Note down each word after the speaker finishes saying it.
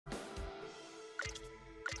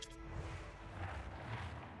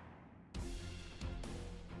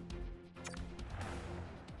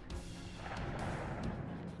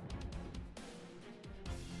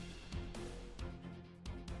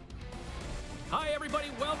Hi, everybody.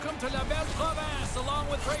 Welcome to La Belle Province. Along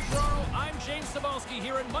with Ray Ferraro, I'm James Cybulski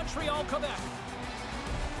here in Montreal, Quebec.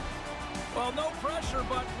 Well, no pressure,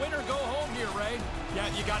 but win or go home here, Ray. Yeah,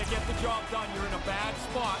 you got to get the job done. You're in a bad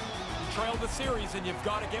spot. You trail the series, and you've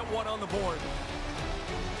got to get one on the board.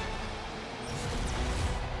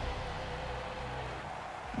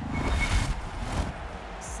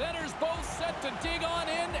 Centers both set to dig on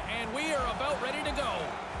in, and we are about ready to go.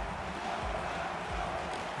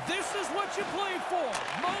 This is what you play for.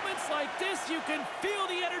 Moments like this, you can feel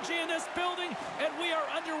the energy in this building, and we are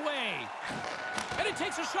underway. And he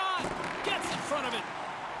takes a shot, gets in front of it,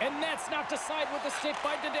 and that's knocked aside with the stick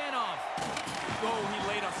by Dadonov. Oh, he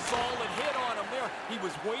laid a solid hit on him there. He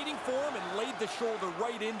was waiting for him and laid the shoulder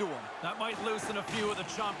right into him. That might loosen a few of the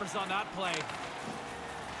chompers on that play.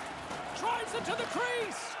 Drives it to the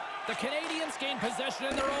crease. The Canadiens gain possession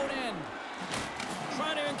in their own end.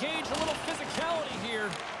 Trying to engage a little physicality here.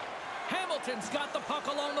 Hamilton's got the puck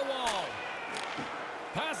along the wall.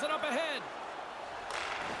 Pass it up ahead.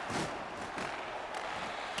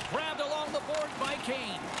 Grabbed along the board by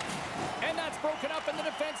Kane. And that's broken up in the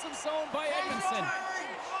defensive zone by Edmondson.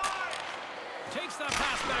 Takes that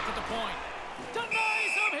pass back at the point.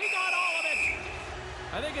 Denies him. He got all of it.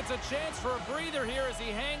 I think it's a chance for a breather here as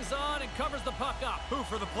he hangs on and covers the puck up. Who,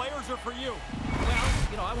 for the players or for you?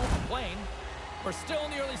 Well, I won't complain. We're still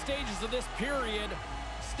in the early stages of this period.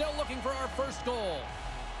 Still looking for our first goal.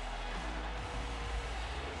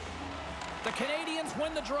 The Canadiens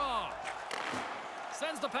win the draw.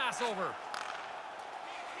 Sends the pass over.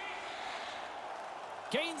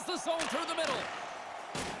 Gains the zone through the middle.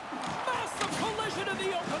 Massive collision in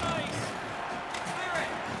the open ice.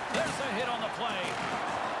 There's a hit on the play.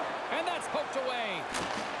 And that's poked away.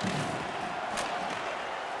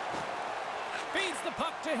 Feeds the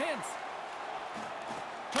puck to Hintz.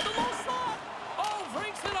 To the low slot. Oh,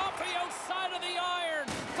 brings it off the outside of the iron.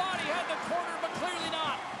 Thought he had the corner, but clearly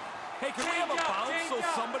not. Hey, can we have a bounce so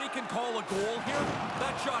somebody can call a goal here?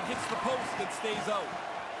 That shot hits the post and stays out.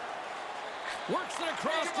 Works it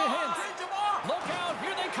across to Hintz. Look out,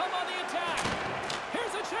 here they come on the attack.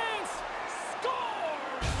 Here's a chance.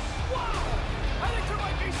 Scores! Wow! I think there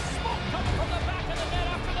might be smoke coming from the back of the net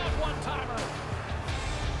after that one-timer.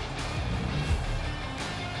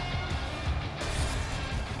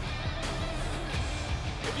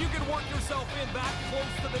 If you can work yourself in that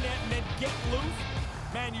close to the net and then get loose,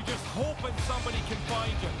 man, you're just hoping somebody can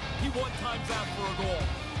find you. He one times out for a goal.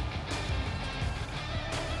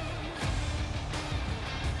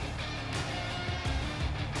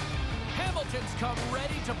 Hamilton's come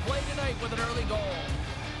ready to play tonight with an early goal.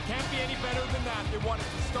 Can't be any better than that. They wanted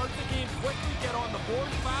to start the game quickly, get on the board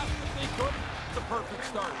fast if they could. It's a perfect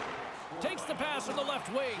start. Takes the pass from the left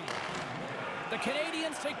wing. The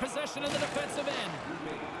Canadiens take possession in the defensive end.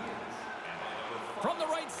 From the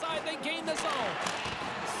right side, they gain the zone.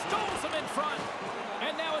 Stones him in front.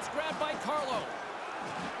 And now it's grabbed by Carlo.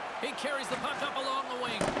 He carries the puck up along the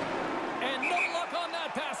wing. And no luck on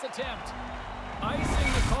that pass attempt.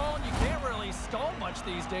 Icing the call, and you can't really stall much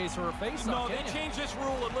these days for a faceoff. No, they changed this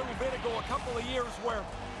rule a little bit ago, a couple of years, where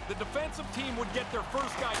the defensive team would get their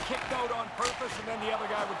first guy kicked out on purpose, and then the other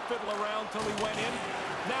guy would fiddle around till he went in.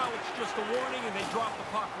 Now it's just a warning, and they drop the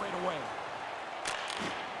puck right away.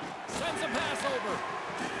 Sends a pass over.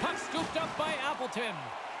 Puck scooped up by Appleton.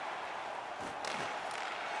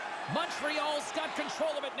 Montreal's got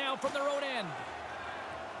control of it now from their own end.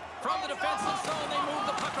 From the defensive zone, they move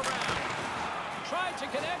the puck around. Tried to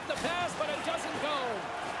connect the pass, but it doesn't go.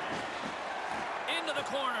 Into the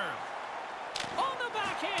corner. On the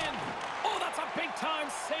backhand. Oh, that's a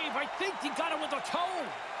big-time save. I think he got it with a toe.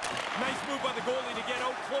 Nice move by the goalie to get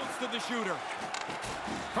out close to the shooter.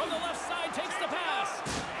 From the left side, takes the pass.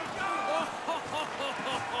 Oh,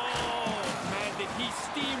 man, did he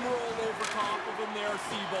steamroll over top of him there,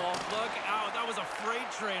 Seaball. Look out. That was a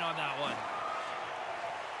freight train on that one.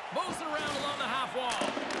 Moves it around along the half wall.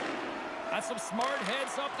 That's some smart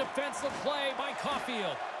heads-up defensive play by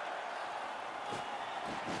Caulfield.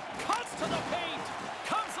 Cuts to the paint.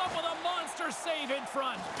 Comes up with a monster save in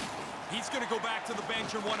front. He's going to go back to the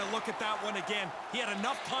bench and want to look at that one again. He had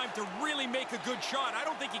enough time to really make a good shot. I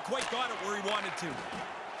don't think he quite got it where he wanted to.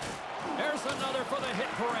 There's another for the hit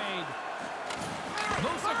parade.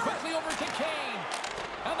 Moves it quickly over to Kane.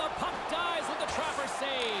 And the puck dies with the trapper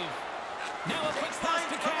save. Now a quick pass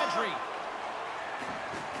to Kadri.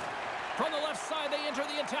 From the left side, they enter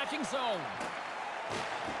the attacking zone.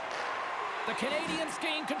 The Canadiens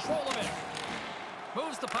gain control of it.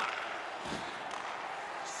 Moves the puck.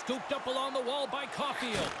 Scooped up along the wall by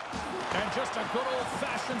Caulfield. And just a good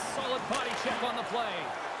old-fashioned solid body check on the play.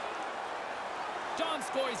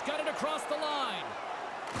 Donskoy's got it across the line.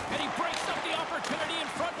 the opportunity in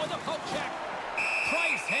front with a poke check.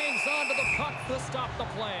 Price hangs on to the puck to stop the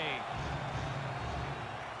play.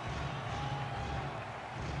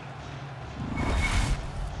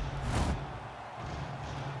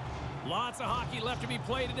 Lots of hockey left to be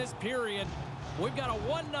played in this period. We've got a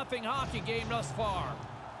 1-0 hockey game thus far.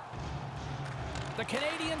 The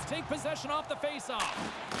Canadiens take possession off the faceoff.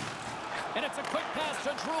 And it's a quick pass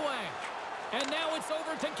to Drouin. And now it's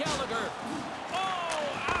over to Gallagher. Oh,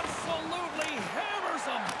 absolutely hammers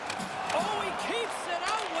him. Oh, he keeps it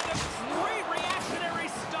out with a great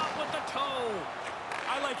reactionary stop with the toe.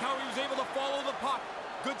 I like how he was able to follow the puck.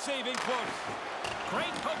 Good save in close.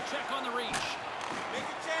 Great poke check on the reach. Make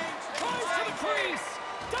a change. Tries to the crease.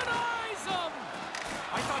 Denies him.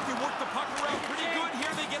 I thought they worked the puck around pretty good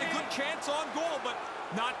here. They get a good chance on goal, but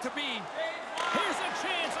not to be. Here's a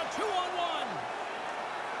chance, a 2-on-1.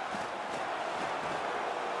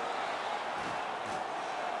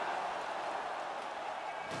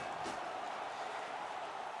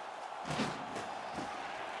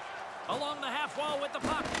 Along the half wall with the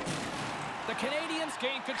puck. The Canadiens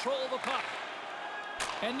gain control of the puck.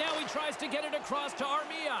 And now he tries to get it across to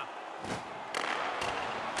Armia.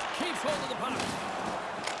 Keeps hold of the puck.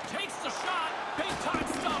 Takes the shot. Big time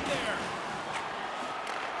stop there.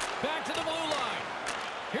 Back to the blue line.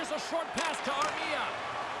 Here's a short pass to Armia.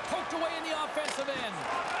 Poked away in the offensive end.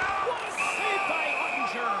 What a save by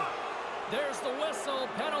Ottinger. There's the whistle.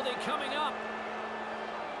 Penalty coming up.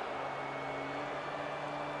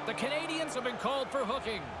 The Canadiens have been called for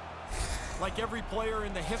hooking. Like every player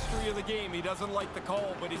in the history of the game, he doesn't like the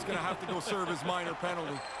call, but he's going to have to go serve his minor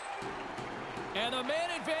penalty. And the man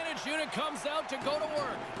advantage unit comes out to go to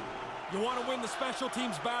work. You want to win the special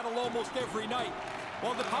teams battle almost every night.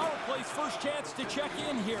 Well, the power play's first chance to check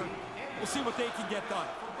in here. We'll see what they can get done.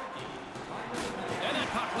 And that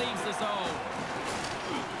puck leaves the zone.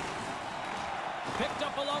 Picked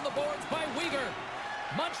up along the boards by Weegar.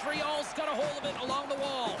 Montreal's got a hold of it along the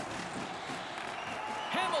wall.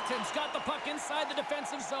 Hamilton's got the puck inside the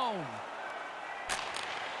defensive zone.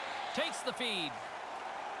 Takes the feed.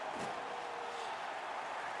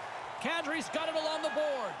 Kadri's got it along the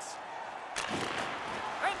boards.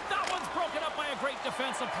 And that one's broken up by a great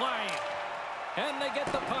defensive play. And they get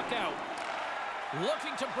the puck out.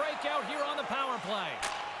 Looking to break out here on the power play.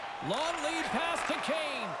 Long lead pass to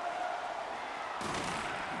Kane.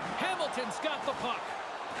 Hamilton's got the puck.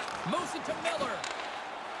 Moves it to Miller.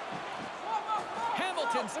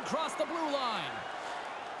 Hamilton's across the blue line.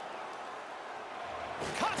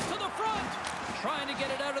 Cuts to the front. Trying to get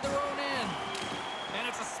it out of their own end. And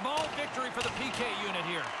it's a small victory for the PK unit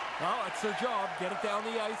here. Well, it's their job. Get it down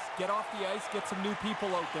the ice, get off the ice, get some new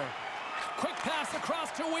people out there. Quick pass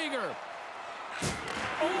across to Weegar.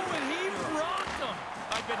 Oh, and he rocked him.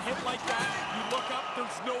 I've been hit like that. You look up,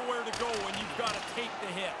 there's nowhere to go, and you've got to take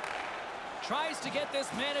the hit. Tries to get this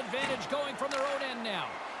man advantage going from their own end now.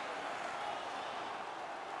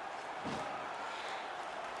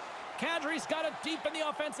 Kadri's got it deep in the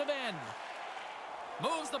offensive end.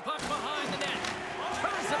 Moves the puck behind the net.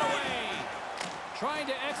 Turns it away. Trying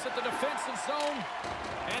to exit the defensive zone,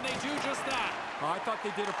 and they do just that. I thought they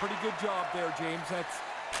did a pretty good job there, James. That's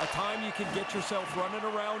a time you can get yourself running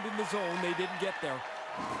around in the zone. They didn't get there.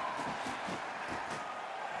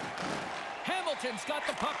 Hamilton's got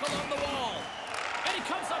the puck along the wall. And he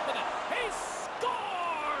comes up with it. He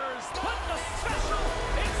scores! Putting the special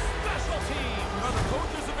in special teams. Now, the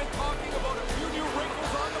coaches have been talking about a few new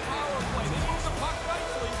wrinkles on the power play. They move the puck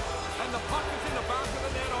nicely, and the puck is in the back of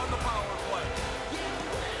the net on the power play.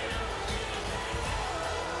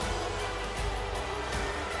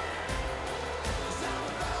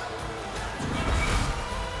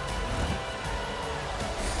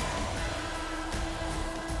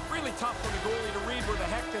 Really tough for the goalie to read where the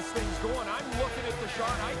heck this thing's going. I'm looking at the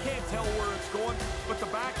shot. I can't tell where it's going, but the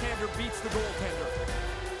backhander beats the goaltender.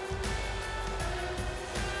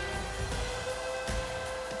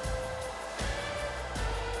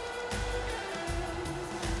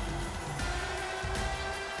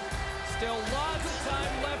 Still lots of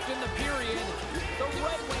time left in the period. The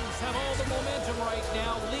Red Wings have all the momentum right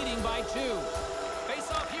now, leading by 2. Face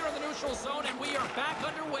off here in the neutral zone, and we are back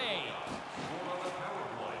underway.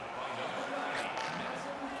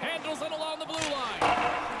 Handles it along the blue line.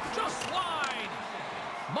 Just wide.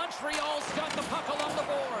 Montreal's got the puck along the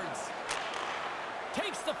boards.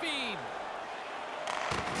 Takes the feed.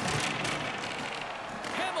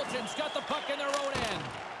 Hamilton's got the puck in their own end.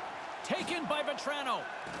 Taken by Vetrano.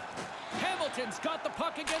 Hamilton's got the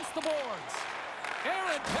puck against the boards.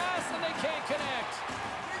 Errant pass, and they can't connect.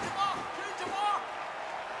 Change him off.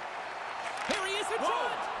 Here he is in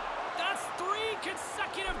front. That's 3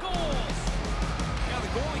 consecutive goals.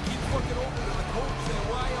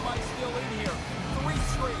 why am I still in here? 3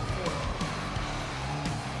 straight for them.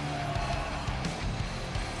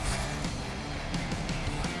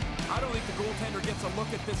 I don't think the goaltender gets a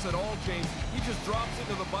look at this at all, James. He just drops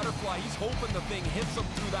into the butterfly. He's hoping the thing hits him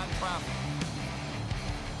through that traffic.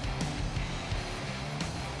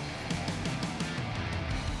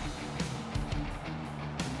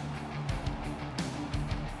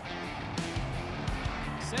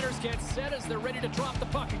 Centers get set as they're ready to drop the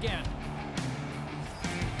puck again.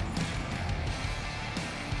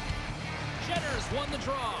 Jenner's won the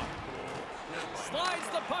draw. Slides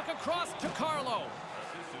the puck across to Carlo.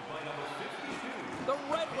 The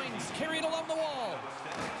Red Wings carry it along the wall.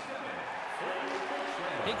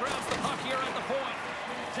 He grabs the puck here at the point.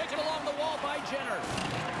 Taken along the wall by Jenner.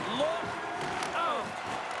 Look out.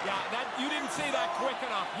 Yeah, you didn't see that quick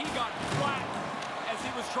enough. He got flat as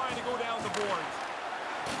he was trying to go down the boards.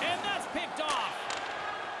 And that's picked off.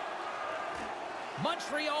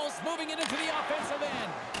 Montreal's moving it into the offensive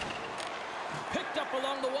end. Picked up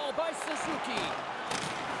along the wall by Suzuki.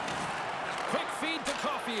 Quick feed to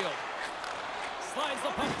Caulfield. Slides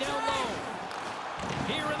the puck down low.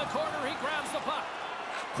 Here in the corner, he grabs the puck.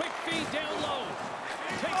 Quick feed down low.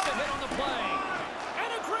 Takes a hit on the play.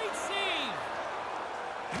 And a great save.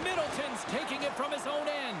 Middleton's taking it from his own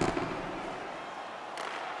end.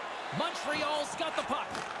 Montreal's got the puck.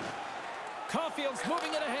 Caulfield's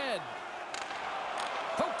moving it ahead.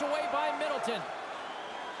 Poked away by Middleton.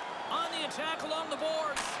 On the attack along the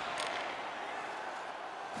boards.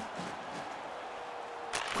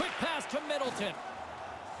 Quick pass to Middleton.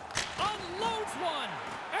 Unloads one.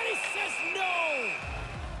 And he says no.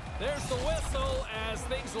 There's the whistle as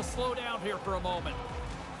things will slow down here for a moment.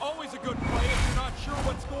 Always a good play if you're not sure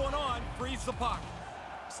what's going on. Freeze the puck.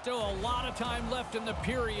 Still a lot of time left in the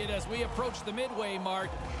period as we approach the midway mark.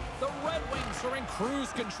 The Red Wings are in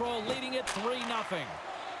cruise control, leading it 3-0.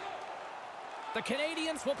 The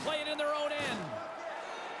Canadiens will play it in their own end.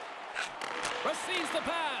 Receives the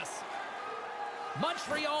pass.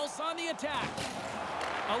 Montreal's on the attack.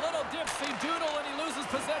 A little dipsy doodle and he loses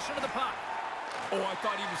possession of the puck. Oh, I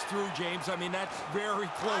thought he was through, James. I mean, that's very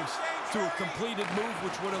close to a completed move,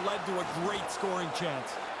 which would have led to a great scoring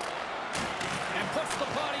chance. And puts the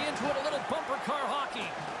body into it, a little bumper car hockey.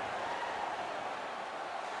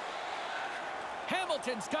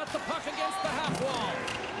 Hamilton's got the puck against the half wall.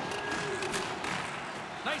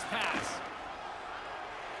 Nice pass.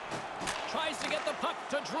 Tries to get the puck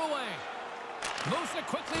to Drouin. Moves it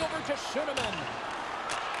quickly over to Schoenemann.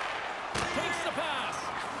 Takes the pass.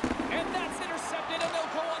 And that's intercepted, and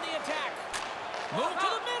they'll go on the attack. Move to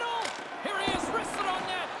the middle. Here he is, wristed on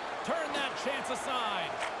net. Turn that chance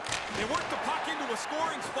aside. They work the puck into a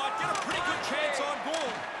scoring spot, get a pretty good chance on goal.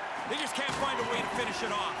 They just can't find a way to finish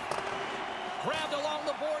it off. Grabbed along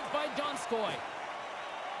the boards by Donskoy.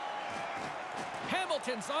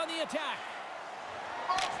 Hamilton's on the attack.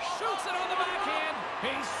 Shoots it on the backhand.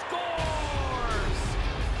 He scores!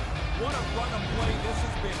 What a run of play. This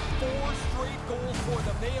has been 4 straight goals for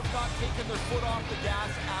them. They have not taken their foot off the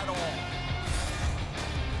gas at all.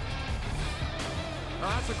 Now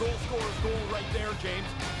that's a goal scorer's goal right there, James.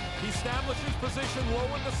 He establishes position low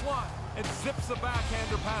in the slot and zips the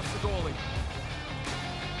backhander past the goalie.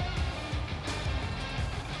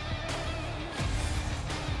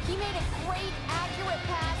 He made a great, accurate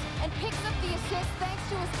pass and picks up the assist thanks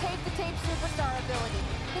to his tape-to-tape superstar ability.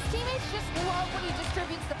 His teammates just love when he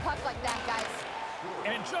distributes the puck like that, guys.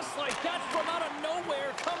 And just like that, from out of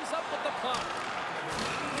nowhere, comes up with the puck.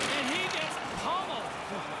 And he gets pummeled.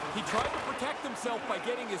 He tried to protect himself by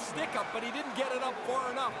getting his stick up, but he didn't get it up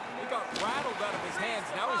far enough. It got rattled out of his hands.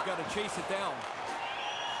 Now he's got to chase it down.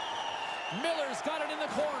 Miller's got it in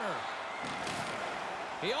the corner.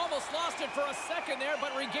 He almost lost it for a second there,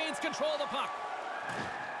 but regains control of the puck.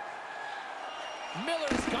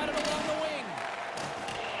 Miller's got it along the wing.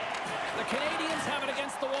 The Canadiens have it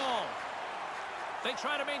against the wall. They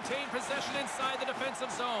try to maintain possession inside the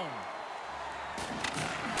defensive zone.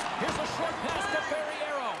 Here's a short pass to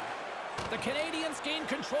Ferriero. The Canadiens gain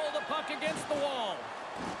control of the puck against the wall.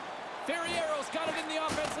 Ferriero's got it in the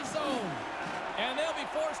offensive zone. And they'll be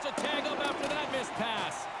forced to tag up after that missed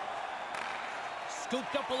pass.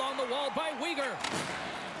 Scooped up along the wall by Weegar.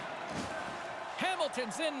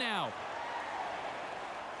 Hamilton's in now.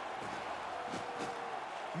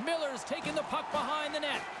 Miller's taking the puck behind the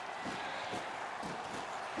net.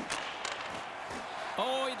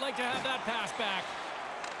 Oh, he'd like to have that pass back.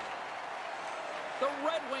 The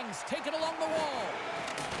Red Wings take it along the wall.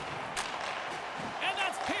 And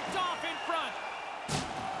that's picked off in front.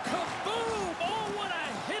 Kaboom! Oh, what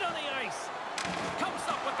a hit on the ice. Comes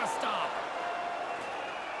up with the stop.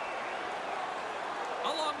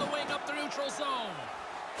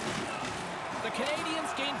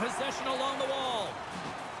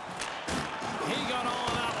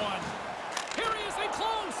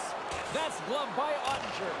 That's gloved by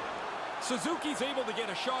Ottinger. Suzuki's able to get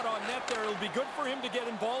a shot on net there. It'll be good for him to get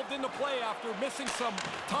involved in the play after missing some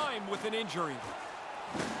time with an injury.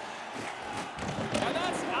 And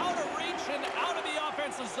that's out of reach and out of the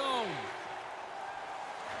offensive zone.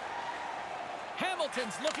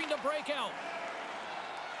 Hamilton's looking to break out.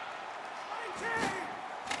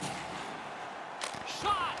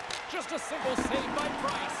 Shot! Just a simple save by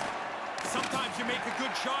Price. Sometimes you make a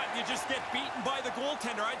good shot and you just get beaten by the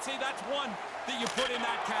goaltender. I'd say that's one that you put in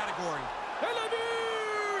that category.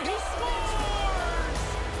 He scores!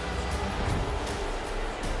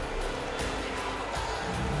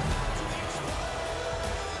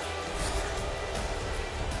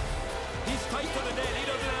 He's tight to the net. He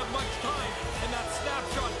doesn't have much time, and that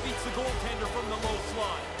snapshot beats the goaltender from the low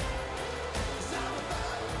slot.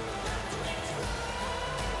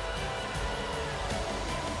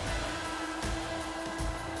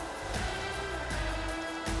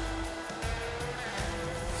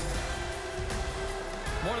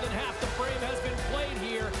 More than half the frame has been played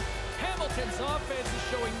here. Hamilton's offense is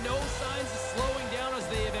showing no signs of slowing down as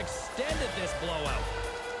they have extended this blowout.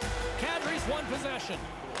 Kadri's won possession.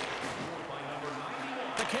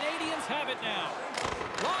 The Canadiens have it now.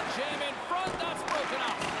 Long jam in front, that's broken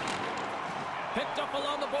up. Picked up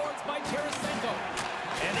along the boards by Tarasenko.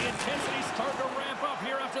 And the intensity's starting to ramp up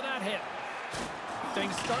here after that hit.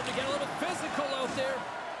 Things starting to get a little physical out there.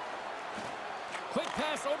 Quick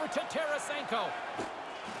pass over to Tarasenko.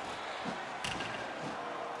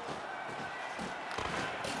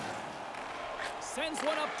 Sends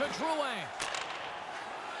one up to Drouin.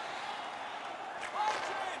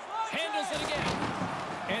 Handles it again.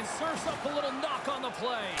 And serves up a little knock on the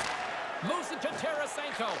play. Moves it to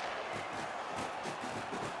Tarasenko.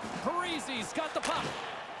 Parise's got the puck.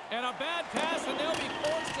 And a bad pass, and they'll be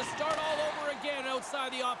forced to start all over again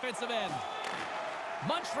outside the offensive end.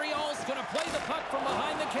 Montreal's going to play the puck from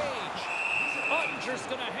behind the cage. Ottinger's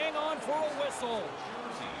going to hang on for a whistle.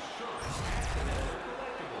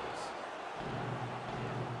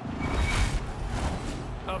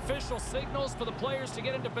 Official signals for the players to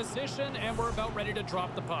get into position, and we're about ready to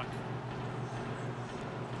drop the puck.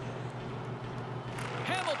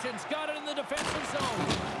 Hamilton's got it in the defensive zone.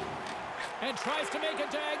 And tries to make a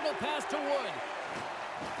diagonal pass to Wood.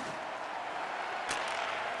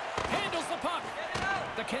 Handles the puck.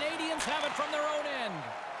 The Canadiens have it from their own end.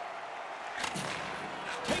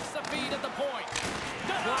 Takes the feed at the point.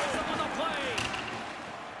 Denies him on the play.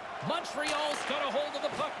 Montreal's got a hold of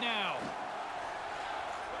the puck now.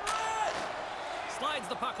 Slides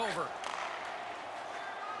the puck over.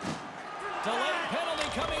 Delayed penalty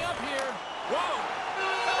coming up here. Whoa!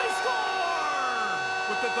 And they score!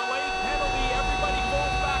 With the delayed penalty, everybody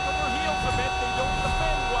falls back on their heels a bit. They don't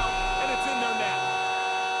defend well, and it's in their net.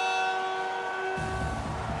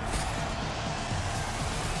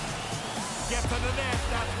 Get to the net.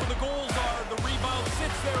 That's where the goals are. The rebound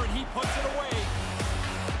sits there, and he puts it away.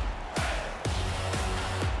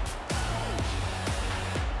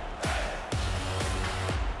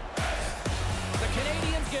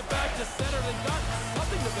 Get back to center. They've got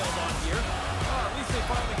something to build on here. At least they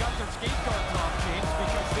finally got their skate guards off, James,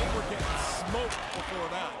 because they were getting smoked before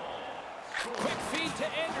that. Quick feed to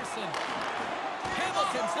Anderson.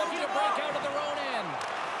 Hamilton's looking to break out of their own end.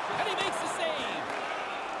 And he makes the save.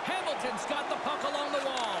 Hamilton's got the puck along the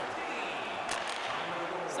wall.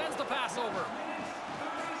 Sends the pass over.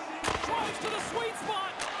 Drives to the sweet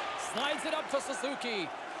spot. Slides it up to Suzuki.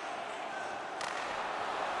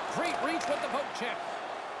 Great reach with the poke check.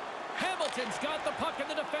 Hamilton's got the puck in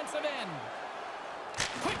the defensive end.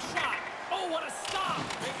 Quick shot. Oh, what a stop.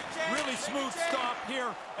 Really smooth stop here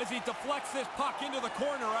as he deflects this puck into the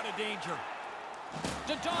corner out of danger.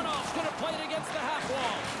 Dodonov's going to play it against the half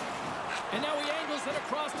wall. And now he angles it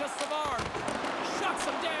across to Savard. Shuts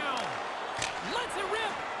him down. Lets it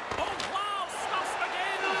rip. Oh, wow. Stuffs him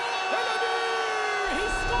again. He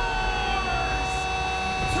scores!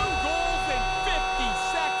 2 goals in 50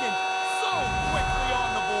 seconds. So quickly on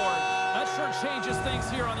the board. That sure changes things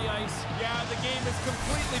here on the ice. Yeah, the game has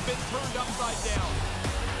completely been turned upside down.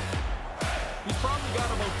 He's probably got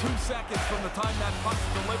about 2 seconds from the time that puck's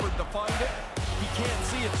delivered to find it. He can't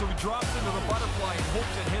see it, so he drops into the butterfly and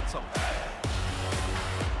hopes it hits him.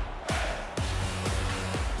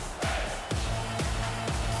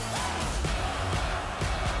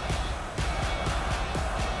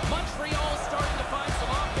 Montreal's starting to find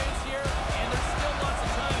some offense here, and there's still lots of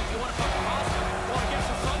time if you want to talk positive. Well, I guess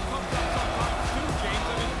the sun comes up sometimes too, James.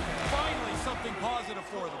 I mean, finally something positive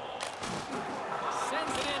for them.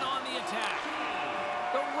 Sends it in on the attack.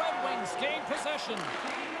 The Red Wings gain possession.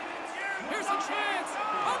 Here's a chance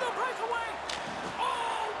on the breakaway.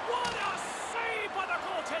 Oh, what a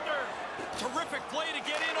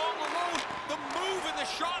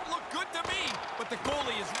shot looked good to me, but the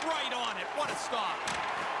goalie is right on it. What a stop.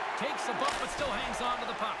 Takes a bump, but still hangs on to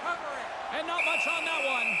the puck. And not much on that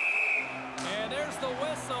one. And there's the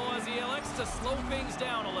whistle as he elects to slow things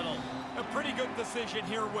down a little. A pretty good decision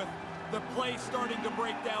here with the play starting to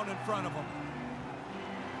break down in front of him.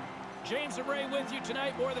 James and Ray with you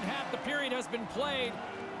tonight. More than half the period has been played.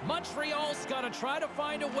 Montreal's got to try to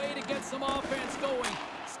find a way to get some offense going.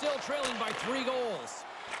 Still trailing by 3 goals.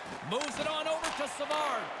 Moves it on over to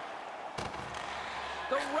Savard.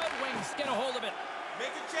 The Red Wings get a hold of it. Make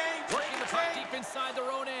a change. Working the puck deep inside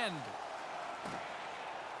their own end.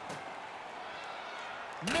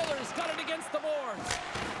 Miller's got it against the boards.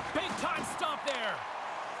 Big time stop there.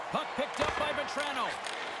 Puck picked up by Vetrano.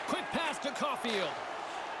 Quick pass to Caulfield.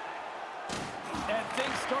 And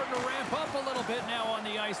things starting to ramp up a little bit now on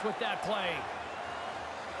the ice with that play.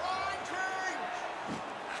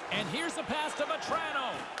 And here's a pass to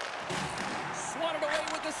Vetrano. Swatted away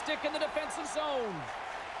with the stick in the defensive zone.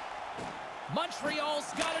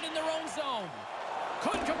 Montreal's got it in their own zone.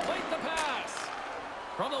 Couldn't complete the pass.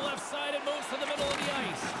 From the left side, it moves to the middle of the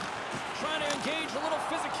ice. Trying to engage a little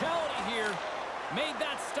physicality here. Made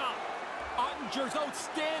that stop. Ottinger's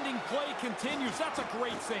outstanding play continues. That's a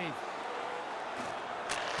great save.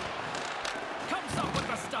 Comes up with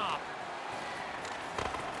the stop.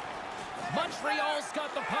 Montreal's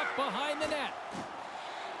got the puck behind the net.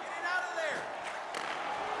 Get it out of there.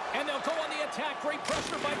 And they'll go on the attack. Great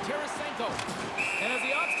pressure by Tarasenko. And as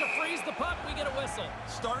he opts to freeze the puck, we get a whistle.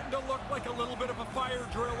 Starting to look like a little bit of a fire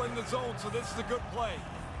drill in the zone, so this is a good play.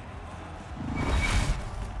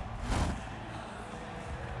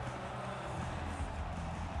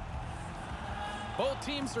 Both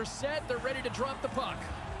teams are set. They're ready to drop the puck.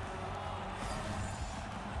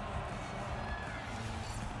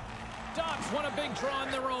 Dogs want a big draw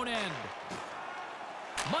on their own end.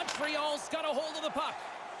 Montreal's got a hold of the puck.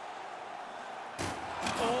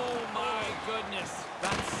 Oh, my goodness.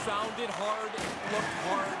 That sounded hard. It looked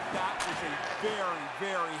hard. That was a very,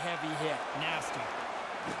 very heavy hit. Nasty.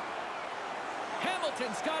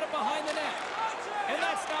 Hamilton's got it behind the net. And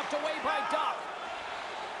that's knocked away by Doc.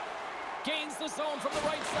 Gains the zone from the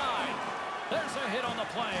right side. There's a hit on the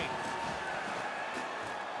play.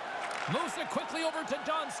 Moves it quickly over to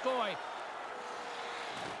Donskoy.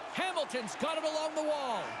 Hamilton's got it along the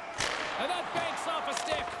wall. And that banks off a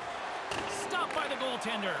stick. Stopped by the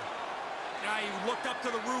goaltender. Yeah, he looked up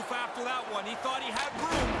to the roof after that one. He thought he had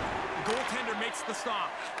room. The goaltender makes the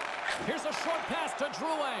stop. Here's a short pass to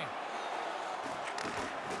Drouin.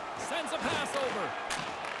 Sends a pass over.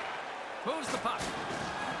 Moves the puck.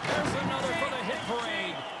 There's another for the hit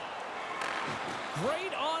parade.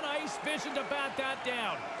 Great on-ice vision to bat that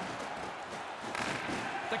down.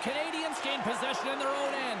 The Canadiens gain possession in their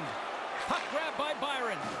own end. Puck grab by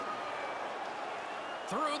Byron.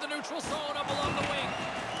 Through the neutral zone, up along the wing.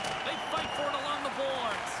 They fight for it along the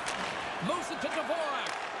boards. Moves it to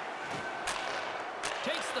Dvorak.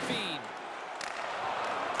 Takes the feed.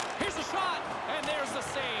 Here's a shot, and there's the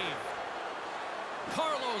save.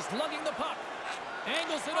 Carlos lugging the puck.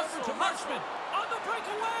 Angles it over to Marchment. On the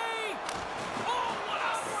breakaway! Oh, what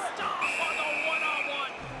a stop on the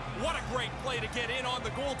one-on-one! What a great play to get in on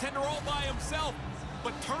the goaltender all by himself,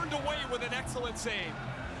 but turned away with an excellent save.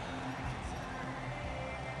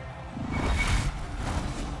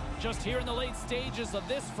 Just here in the late stages of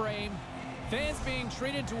this frame, fans being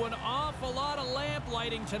treated to an awful lot of lamp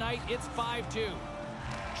lighting tonight. It's 5-2.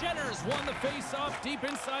 Jenners won the face-off deep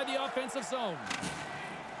inside the offensive zone.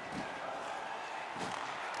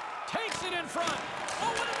 Takes it in front.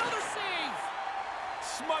 Oh, and another save!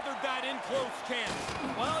 Smothered that in close chance.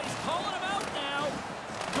 Well, he's calling him out now.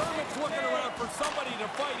 Dermott's looking around for somebody to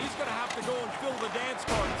fight. He's going to have to go and fill the dance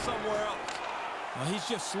card somewhere else. Well, he's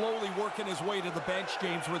just slowly working his way to the bench,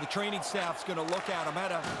 James, where the training staff's going to look at him.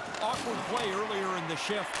 Had an awkward play earlier in the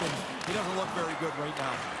shift, and he doesn't look very good right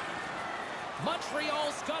now.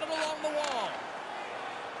 Montreal's got it along the wall.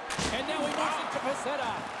 And now he moves it to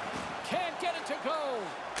Pezzetta. Can't get it to go.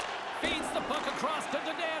 Feeds the puck across to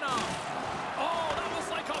Dodano. Oh, that was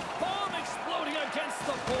like a bomb exploding against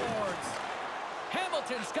the boards.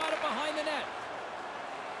 Hamilton's got it behind the net.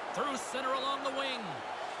 Through center along the wing.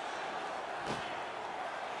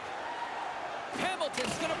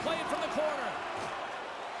 Hamilton's going to play it from the corner.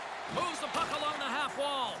 Moves the puck along the half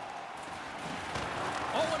wall.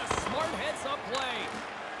 Oh, and a smart heads-up play.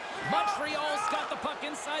 Montreal's got the puck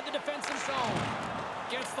inside the defensive zone.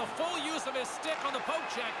 Gets the full use of his stick on the poke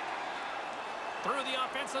check. Through the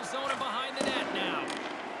offensive zone and behind the net now.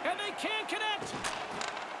 And they can't connect.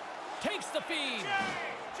 Takes the feed.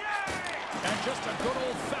 And just a good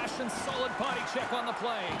old-fashioned solid body check on the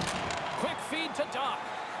play. Quick feed to Doc.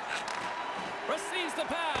 Receives the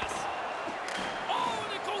pass. Oh,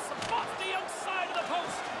 and it goes off the outside of the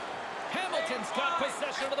post. Hamilton's got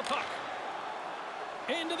possession of the puck.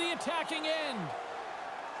 Into the attacking end.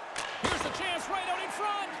 Here's a chance right out in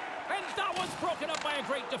front. And that one's broken up by a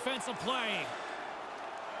great defensive play.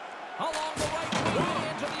 Along the right wing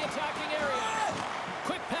into the attacking area.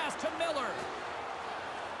 Quick pass to Miller.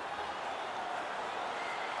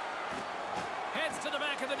 Heads to the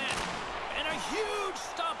back of the net. And a huge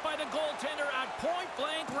stop by the goaltender at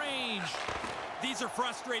point-blank range. These are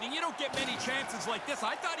frustrating. You don't get many chances like this.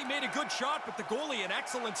 I thought he made a good shot, but the goalie, an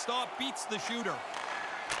excellent stop, beats the shooter.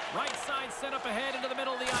 Right side set up ahead into the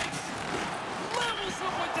middle of the ice. Levels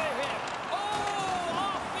him with the hit. Oh,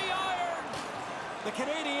 off the iron. The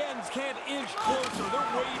Canadiens can't inch closer.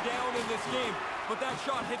 They're way down in this game, but that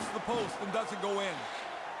shot hits the post and doesn't go in.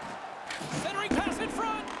 Centering pass in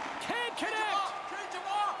front. Can't connect.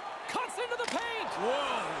 Cuts into the paint.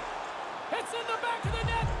 Whoa. It's in the back of the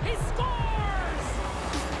net. He scores.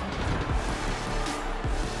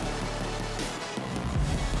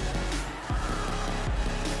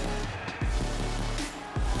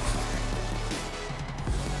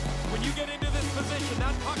 When you get into this position,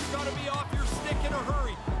 that puck's got to be off your stick in a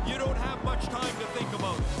hurry. You don't have much time to think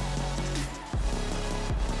about it.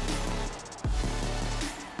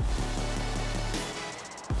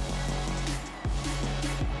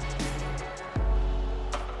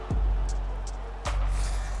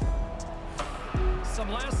 Some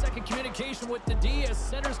last-second communication with the D as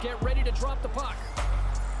centers get ready to drop the puck.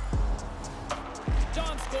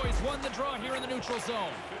 Donskoy's won the draw here in the neutral zone.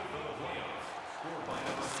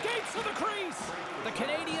 Skates to the crease. The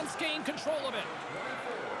Canadiens gain control of it.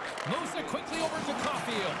 Moves it quickly over to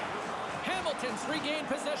Caulfield. Hamilton's regained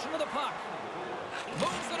possession of the puck.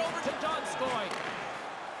 Moves it over to Donskoy.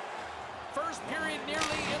 First period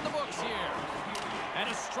nearly in the books here. And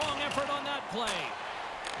a strong effort on that play.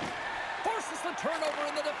 Forces the turnover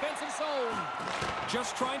in the defensive zone.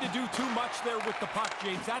 Just trying to do too much there with the puck,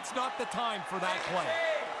 James. That's not the time for that play.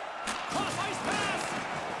 Cross-ice pass.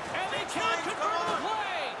 And they can't convert the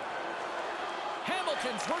play.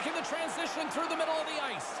 Hamilton's working the transition through the middle of the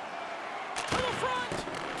ice. To the front.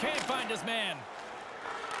 Can't find his man.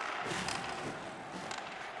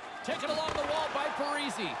 Taken along the wall by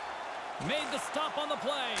Parisi. Made the stop on the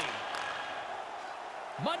play.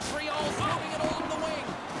 Montreal's moving it along the wing.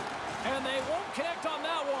 And they won't connect on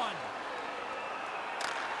that one.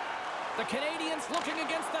 The Canadiens looking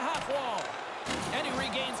against the half wall. And he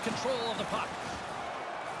regains control of the puck.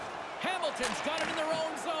 Hamilton's got it in their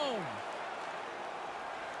own zone.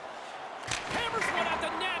 Hammers one at the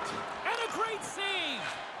net. And a great save.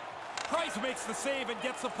 Price makes the save and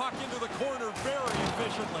gets the puck into the corner very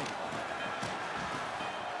efficiently.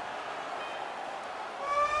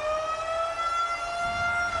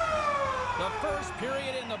 The first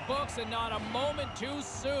period in the books and not a moment too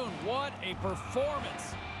soon. What a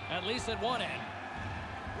performance, at least at one end.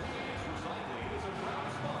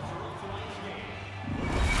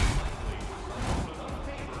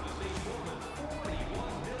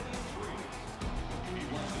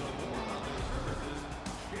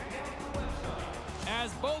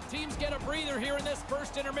 As both teams get a breather here in this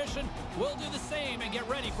first intermission, we'll do the same and get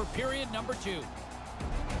ready for period number 2.